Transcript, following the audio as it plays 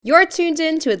You're tuned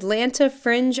in to Atlanta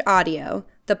Fringe Audio,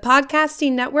 the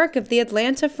podcasting network of the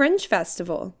Atlanta Fringe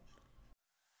Festival.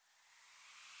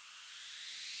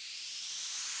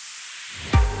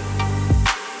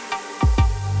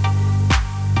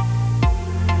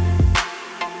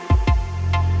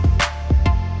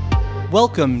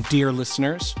 Welcome, dear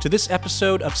listeners, to this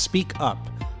episode of Speak Up,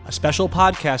 a special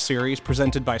podcast series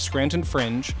presented by Scranton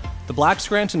Fringe, the Black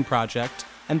Scranton Project,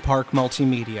 and Park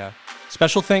Multimedia.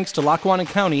 Special thanks to Lackawanna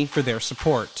County for their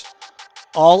support.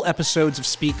 All episodes of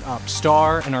Speak Up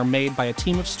star and are made by a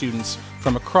team of students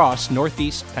from across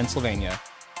Northeast Pennsylvania.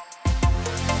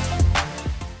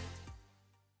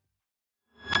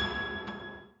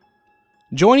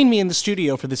 Joining me in the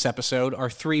studio for this episode are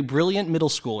three brilliant middle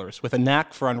schoolers with a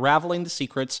knack for unraveling the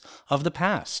secrets of the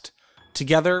past.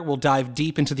 Together, we'll dive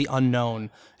deep into the unknown,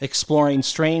 exploring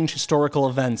strange historical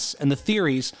events and the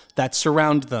theories that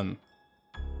surround them.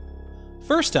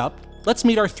 First up, let's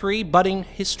meet our three budding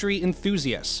history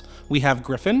enthusiasts. We have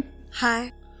Griffin.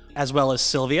 Hi. As well as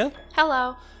Sylvia.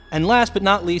 Hello. And last but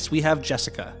not least, we have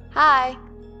Jessica. Hi.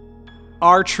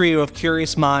 Our trio of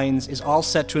curious minds is all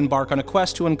set to embark on a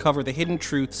quest to uncover the hidden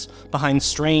truths behind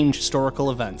strange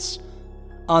historical events.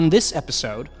 On this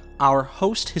episode, our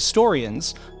host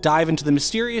historians dive into the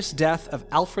mysterious death of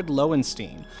Alfred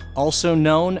Lowenstein, also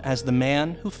known as the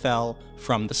man who fell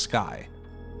from the sky.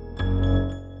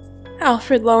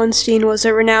 Alfred Lowenstein was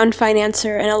a renowned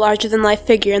financier and a larger-than-life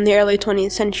figure in the early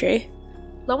 20th century.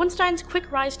 Lowenstein's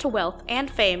quick rise to wealth and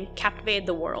fame captivated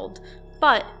the world,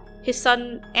 but his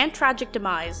sudden and tragic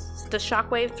demise sent a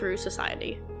shockwave through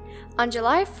society. On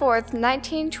July 4th,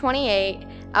 1928,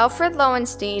 Alfred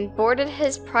Lowenstein boarded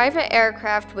his private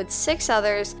aircraft with 6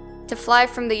 others to fly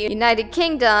from the United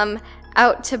Kingdom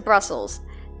out to Brussels.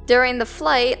 During the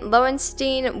flight,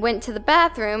 Lowenstein went to the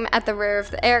bathroom at the rear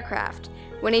of the aircraft.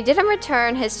 When he didn't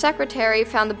return, his secretary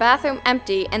found the bathroom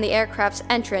empty and the aircraft's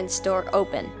entrance door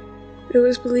open. It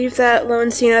was believed that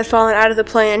Lowenstein had fallen out of the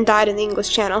plane and died in the English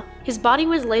Channel. His body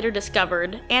was later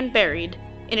discovered and buried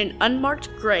in an unmarked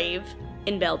grave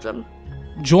in Belgium.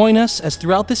 Join us as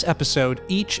throughout this episode,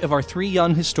 each of our three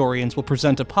young historians will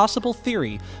present a possible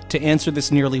theory to answer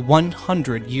this nearly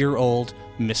 100-year-old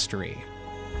mystery.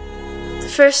 The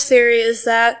first theory is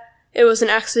that it was an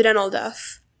accidental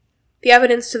death. The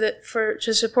evidence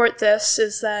to support this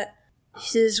is that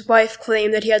his wife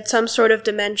claimed that he had some sort of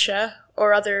dementia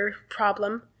or other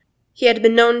problem. He had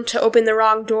been known to open the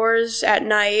wrong doors at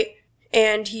night,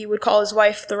 and he would call his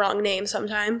wife the wrong name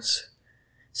sometimes.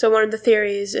 So one of the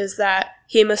theories is that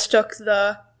he mistook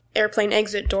the airplane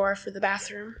exit door for the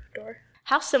bathroom door.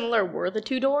 How similar were the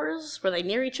two doors? Were they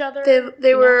near each other?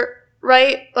 They were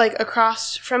right,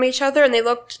 across from each other, and they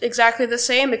looked exactly the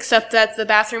same, except that the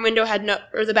bathroom door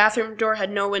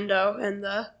had no window, and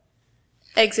the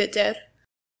exit did.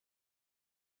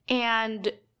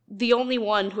 And the only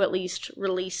one who at least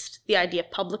released the idea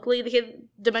publicly that he had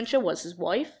dementia was his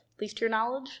wife, at least to your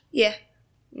knowledge? Yeah.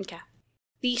 Okay.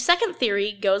 The second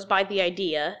theory goes by the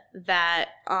idea that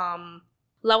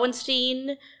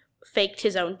Lowenstein faked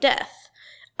his own death.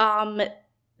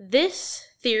 This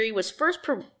theory was first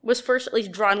at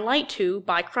least drawn light to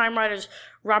by crime writers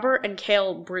Robert and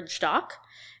Cale Bridgestock.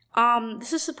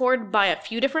 This is supported by a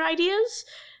few different ideas.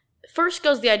 First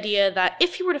goes the idea that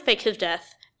if he were to fake his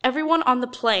death, everyone on the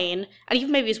plane, and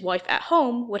even maybe his wife at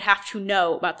home, would have to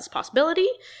know about this possibility.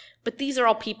 But these are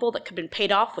all people that could have been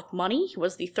paid off with money. He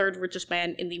was the third richest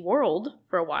man in the world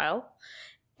for a while.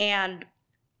 And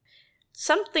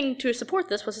something to support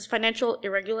this was his financial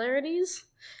irregularities.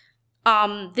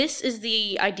 This is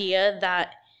the idea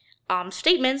that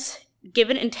statements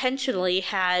given intentionally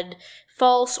had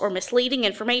false or misleading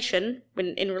information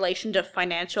in relation to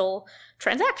financial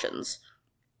transactions.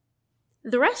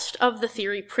 The rest of the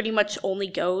theory pretty much only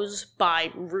goes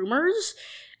by rumors.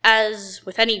 As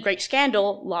with any great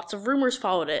scandal, lots of rumors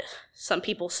followed it. Some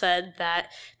people said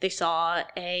that they saw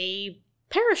a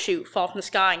parachute fall from the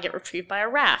sky and get retrieved by a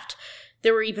raft.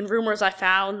 There were even rumors I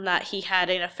found that he had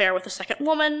an affair with a second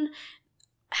woman.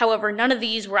 However, none of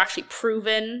these were actually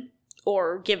proven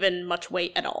or given much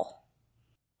weight at all.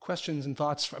 Questions and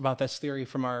thoughts about this theory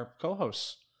from our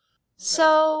co-hosts?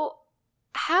 So,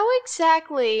 how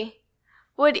exactly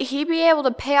would he be able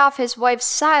to pay off his wife's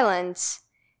silence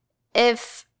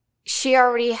if she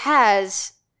already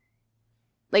has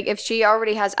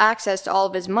access to all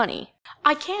of his money?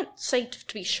 I can't say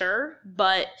to be sure,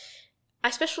 but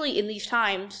especially in these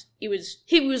times, he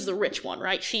was the rich one,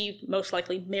 right? She most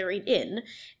likely married in,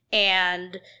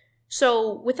 and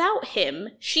so without him,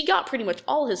 she got pretty much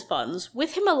all his funds.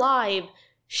 With him alive,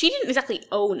 she didn't exactly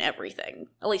own everything,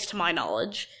 at least to my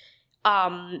knowledge.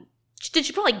 Did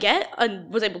she probably get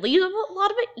and was able to leave a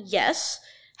lot of it? Yes.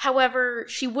 However,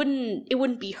 it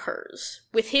wouldn't be hers.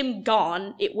 With him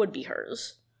gone, it would be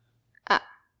hers. Ah.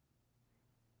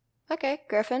 Okay,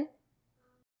 Griffin.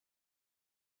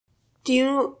 Do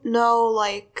you know,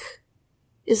 like,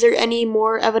 is there any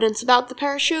more evidence about the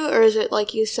parachute, or is it,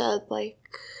 like you said, like,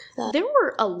 that? There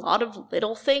were a lot of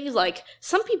little things, like,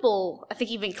 some people, I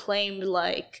think, even claimed,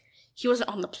 like, he wasn't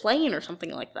on the plane or something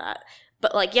like that.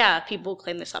 But, like, yeah, people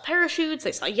claim they saw parachutes,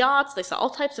 they saw yachts, they saw all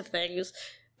types of things,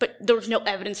 but there was no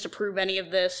evidence to prove any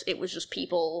of this. It was just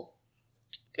people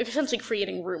essentially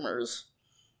creating rumors.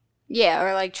 Yeah,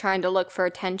 or, like, trying to look for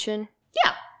attention.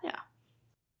 Yeah.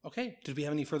 Okay, did we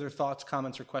have any further thoughts,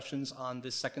 comments, or questions on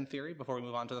this second theory before we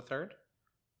move on to the third?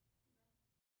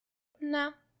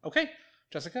 No. Okay,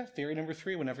 Jessica, theory number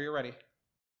 3, whenever you're ready.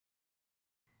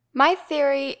 My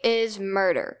theory is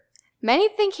murder. Many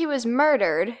think he was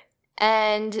murdered,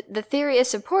 and the theory is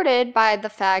supported by the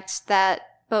fact that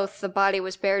both the body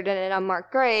was buried in an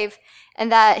unmarked grave,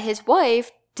 and that his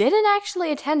wife didn't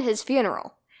actually attend his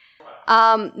funeral.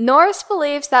 Norris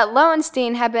believes that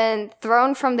Lowenstein had been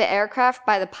thrown from the aircraft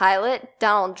by the pilot,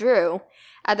 Donald Drew,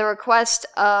 at the request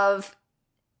of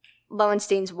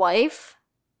Lowenstein's wife,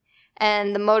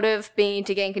 and the motive being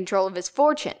to gain control of his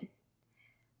fortune.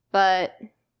 But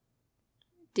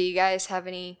do you guys have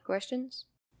any questions?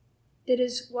 Did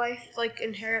his wife, like,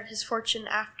 inherit his fortune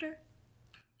after?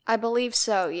 I believe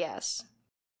so, yes.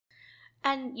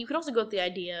 And you could also go with the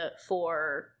idea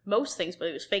for most things,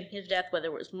 whether it was faking his death, whether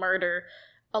it was murder.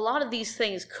 A lot of these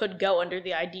things could go under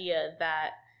the idea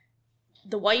that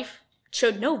the wife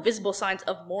showed no visible signs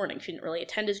of mourning. She didn't really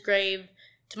attend his grave.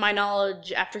 To my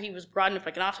knowledge, after he was brought in for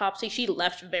like an autopsy, she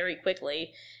left very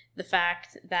quickly. The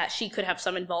fact that she could have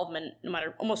some involvement, no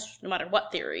matter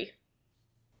what theory.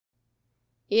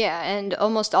 Yeah, and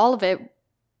almost all of it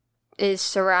is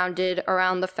surrounded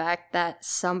around the fact that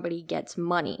somebody gets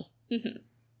money. Mm-hmm.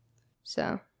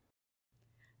 So,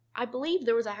 I believe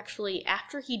there was actually,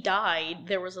 after he died,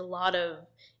 there was a lot of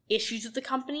issues with the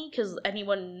company, because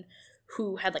anyone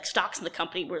who had, like, stocks in the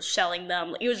company was selling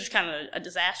them. It was just kind of a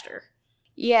disaster.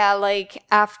 yeah, like,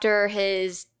 after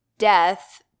his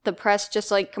death, the press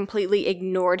just, like, completely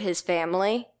ignored his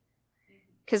family.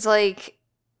 Because, like,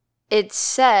 it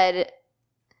said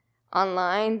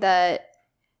online that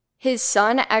his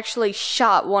son actually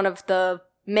shot one of the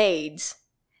maids,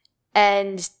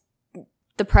 and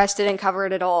the press didn't cover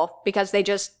it at all because they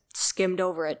just skimmed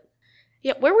over it.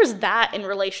 Yeah, where was that in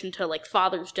relation to, like,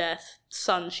 father's death,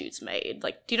 son shoots maid?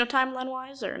 Like, do you know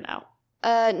timeline-wise, or no?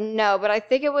 No, but I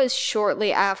think it was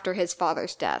shortly after his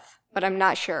father's death, but I'm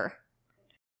not sure.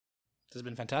 This has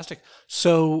been fantastic.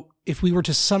 So if we were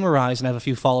to summarize and have a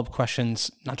few follow-up questions,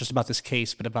 not just about this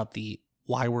case, but about the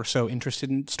why we're so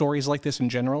interested in stories like this in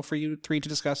general for you three to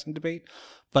discuss and debate.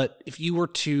 But if you were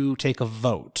to take a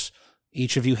vote,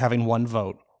 each of you having one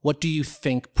vote, what do you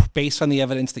think, based on the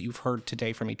evidence that you've heard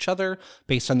today from each other,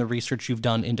 based on the research you've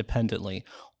done independently,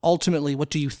 ultimately,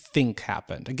 what do you think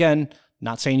happened? Again,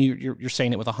 not saying you're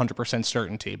saying it with 100%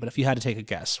 certainty, but if you had to take a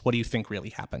guess, what do you think really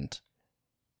happened?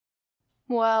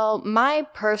 Well, my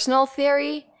personal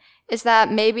theory is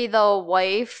that maybe the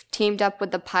wife teamed up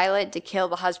with the pilot to kill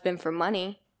the husband for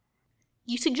money.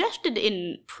 You suggested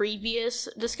in previous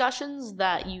discussions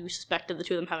that you suspected the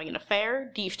two of them having an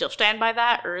affair. Do you still stand by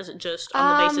that, or is it just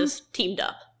on the basis teamed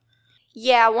up?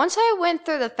 Yeah, once I went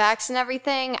through the facts and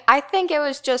everything, I think it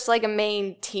was just like a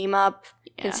main team up.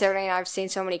 Yeah. Considering I've seen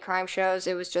so many crime shows,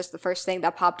 it was just the first thing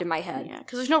that popped in my head. Yeah,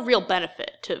 because there's no real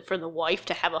benefit for the wife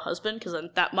to have a husband, because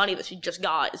then that money that she just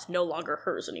got is no longer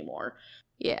hers anymore.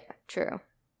 Yeah, true.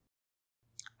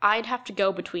 I'd have to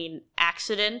go between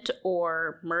accident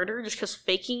or murder, just because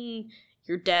faking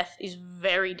your death is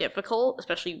very difficult,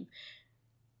 especially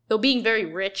though being very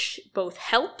rich both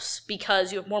helps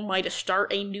because you have more money to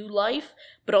start a new life,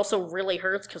 but also really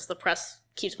hurts because the press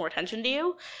keeps more attention to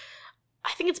you.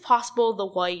 I think it's possible the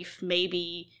wife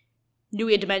maybe knew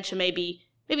he had dementia,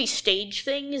 maybe staged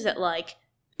things that, like,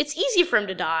 it's easy for him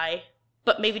to die,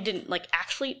 but maybe didn't, like,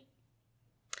 actually...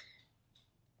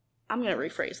 I'm going to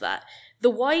rephrase that.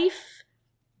 The wife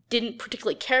didn't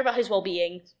particularly care about his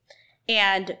well-being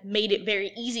and made it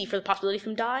very easy for the possibility of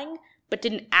him dying, but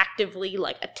didn't actively,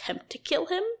 like, attempt to kill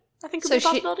him, I think would be a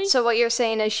possibility. So what you're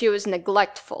saying is she was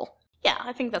neglectful. Yeah,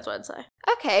 I think that's what I'd say.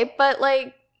 Okay, but,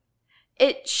 like,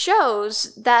 it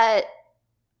shows that,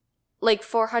 like,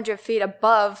 400 feet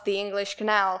above the English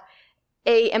Canal,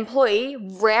 a employee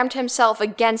rammed himself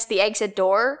against the exit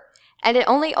door, and it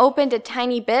only opened a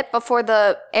tiny bit before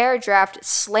the air draft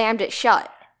slammed it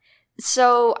shut.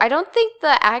 So I don't think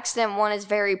the accident one is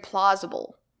very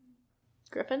plausible.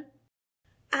 Griffin?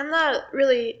 I'm not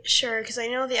really sure, because I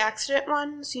know the accident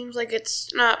one seems like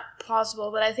it's not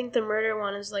plausible, but I think the murder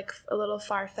one is, like, a little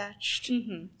far-fetched.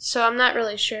 Mm-hmm. So I'm not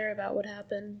really sure about what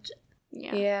happened.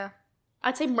 Yeah.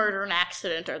 I'd say murder and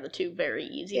accident are the two very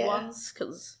easy ones,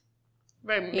 because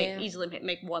easily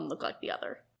make one look like the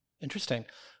other. Interesting.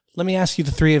 Let me ask you,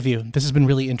 the three of you, this has been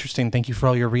really interesting. Thank you for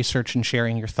all your research and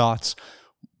sharing your thoughts.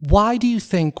 Why do you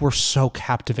think we're so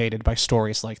captivated by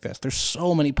stories like this? There's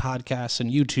so many podcasts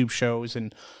and YouTube shows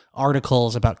and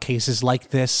articles about cases like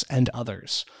this and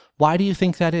others. Why do you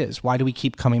think that is? Why do we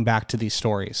keep coming back to these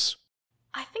stories?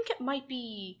 I think it might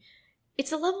be,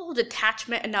 it's a level of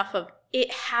detachment enough of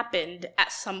it happened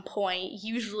at some point.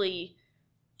 Usually,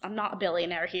 I'm not a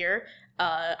billionaire here.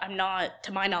 I'm not,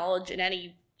 to my knowledge, in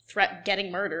any threat of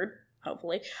getting murdered,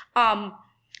 hopefully.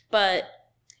 But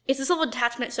it's this level of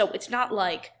detachment, so it's not,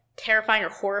 like, terrifying or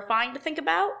horrifying to think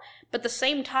about, but at the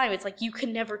same time, it's like you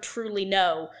can never truly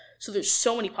know, so there's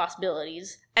so many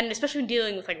possibilities, and especially when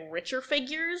dealing with, like, richer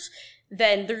figures,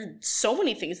 then there's so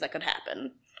many things that could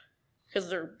happen, because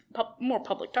they're more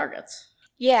public targets.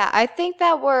 Yeah, I think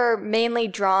that we're mainly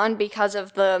drawn because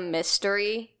of the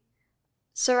mystery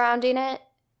surrounding it,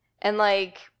 and,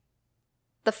 like,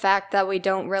 the fact that we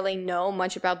don't really know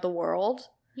much about the world.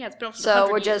 Yeah, it's been over so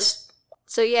 100 we're years.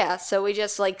 so we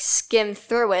just like skim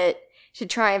through it to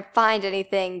try and find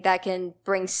anything that can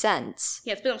bring sense.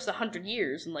 Yeah, it's been almost 100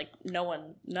 years, and, like, no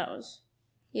one knows.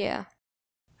 Yeah.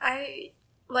 I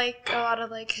like a lot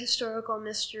of, like, historical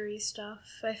mystery stuff.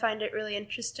 I find it really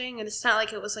interesting, and it's not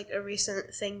like it was, like, a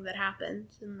recent thing that happened,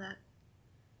 and that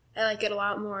I like it a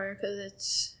lot more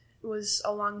because it was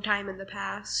a long time in the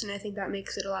past, and I think that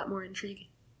makes it a lot more intriguing.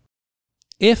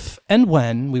 If and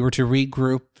when we were to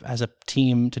regroup as a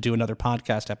team to do another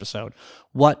podcast episode,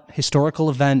 what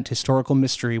historical event, historical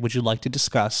mystery would you like to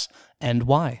discuss, and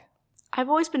why? I've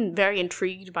always been very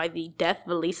intrigued by the death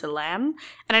of Elisa Lam,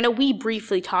 and I know we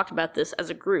briefly talked about this as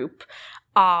a group.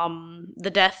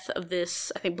 The death of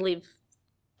this, I believe,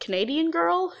 Canadian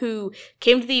girl who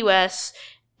came to the U.S.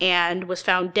 and was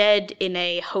found dead in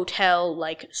a hotel,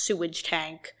 like,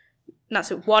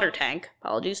 water tank,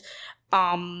 apologies,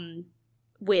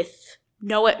 with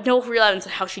no real evidence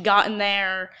of how she got in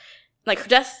there. Like, her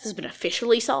death has been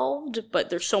officially solved,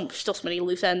 but there's still so many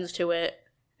loose ends to it.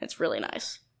 It's really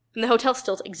nice. And the hotel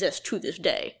still exists to this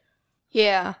day.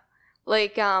 Yeah.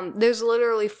 Like, there's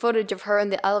literally footage of her in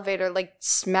the elevator, like,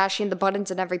 smashing the buttons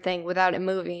and everything without it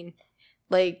moving.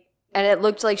 Like, and it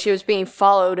looked like she was being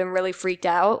followed and really freaked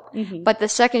out. Mm-hmm. But the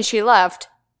second she left,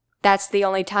 that's the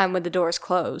only time when the doors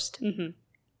closed. Mm-hmm.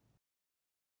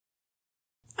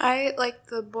 I like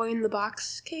the Boy in the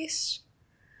Box case.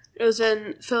 It was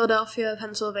in Philadelphia,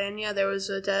 Pennsylvania. There was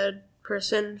a dead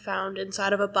person found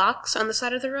inside of a box on the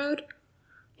side of the road,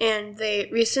 and they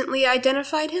recently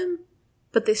identified him,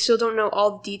 but they still don't know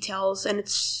all the details, and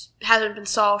hasn't been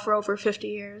solved for over 50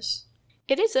 years.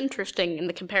 It is interesting in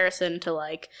the comparison to,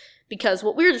 like, because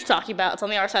what we were just talking about, it's on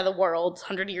the other side of the world,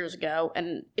 100 years ago,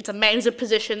 and it's a man's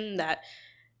position that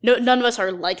none of us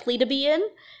are likely to be in.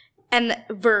 And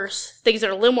versus things that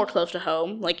are a little more close to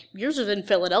home, like yours was in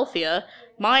Philadelphia,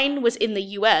 mine was in the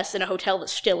U.S. in a hotel that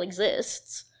still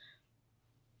exists.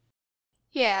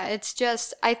 Yeah, it's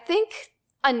just, I think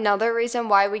another reason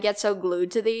why we get so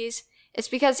glued to these is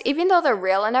because even though they're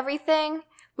real and everything,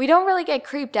 we don't really get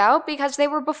creeped out because they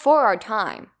were before our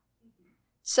time.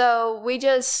 So we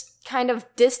just kind of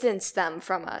distance them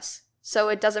from us. So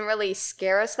it doesn't really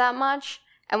scare us that much,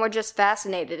 and we're just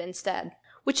fascinated instead.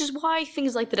 Which is why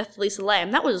things like the death of Lisa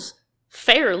Lam, that was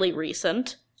fairly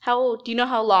recent. Do you know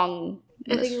how long?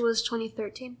 I think it was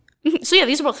 2013. So yeah,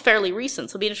 these are both fairly recent,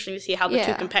 so it'll be interesting to see how the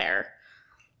two compare.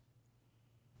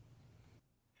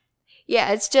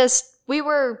 Yeah, it's just, we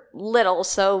were little,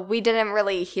 so we didn't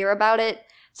really hear about it.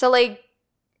 So, like,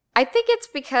 I think it's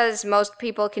because most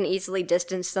people can easily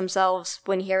distance themselves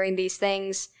when hearing these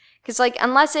things. Because, like,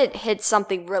 unless it hits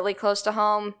something really close to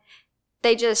home,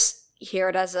 they just hear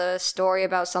it as a story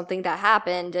about something that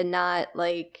happened and not,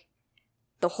 like,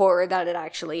 the horror that it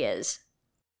actually is.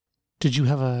 Did you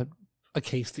have a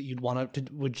case that you'd want to,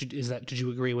 did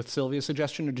you agree with Sylvia's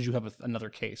suggestion, or did you have another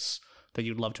case that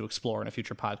you'd love to explore in a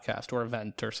future podcast or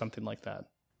event or something like that?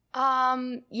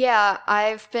 Yeah,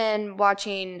 I've been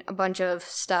watching a bunch of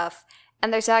stuff,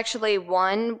 and there's actually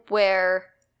one where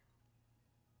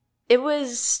it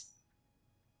was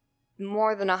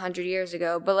more than 100 years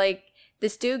ago, but, like,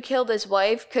 this dude killed his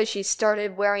wife because she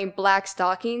started wearing black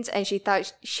stockings and she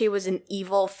thought she was an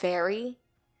evil fairy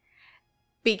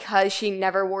because she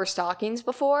never wore stockings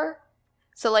before.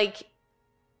 So, like,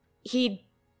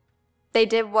 they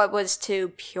did what was to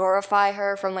purify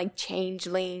her from, like,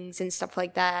 changelings and stuff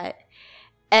like that.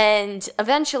 And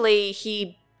eventually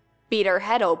he beat her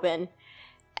head open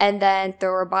and then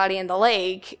threw her body in the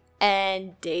lake.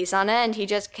 And days on end, he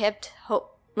just kept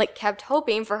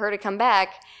hoping for her to come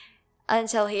back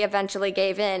until he eventually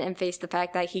gave in and faced the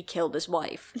fact that he killed his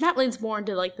wife. And that leans more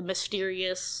into, like, the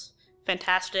mysterious,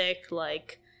 fantastic,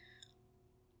 like,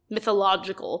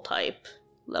 mythological type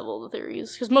level of the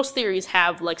theories. Because most theories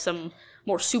have, like, some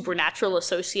more supernatural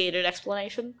associated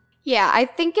explanation. Yeah, I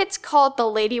think it's called The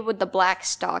Lady with the Black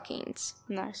Stockings.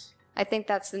 Nice. I think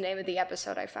that's the name of the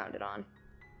episode I found it on.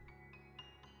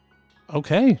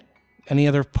 Okay. Any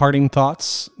other parting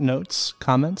thoughts, notes,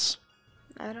 comments?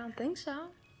 I don't think so.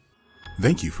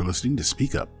 Thank you for listening to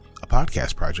Speak Up, a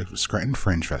podcast project with Scranton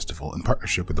Fringe Festival in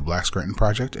partnership with the Black Scranton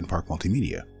Project and Park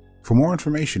Multimedia. For more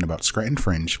information about Scranton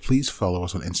Fringe, please follow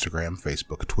us on Instagram,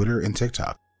 Facebook, Twitter, and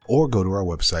TikTok, or go to our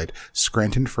website,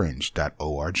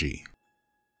 scrantonfringe.org.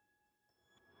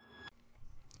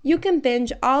 You can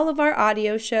binge all of our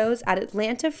audio shows at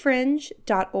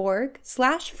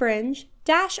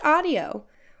atlantafringe.org/fringe-audio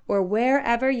or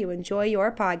wherever you enjoy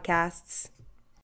your podcasts.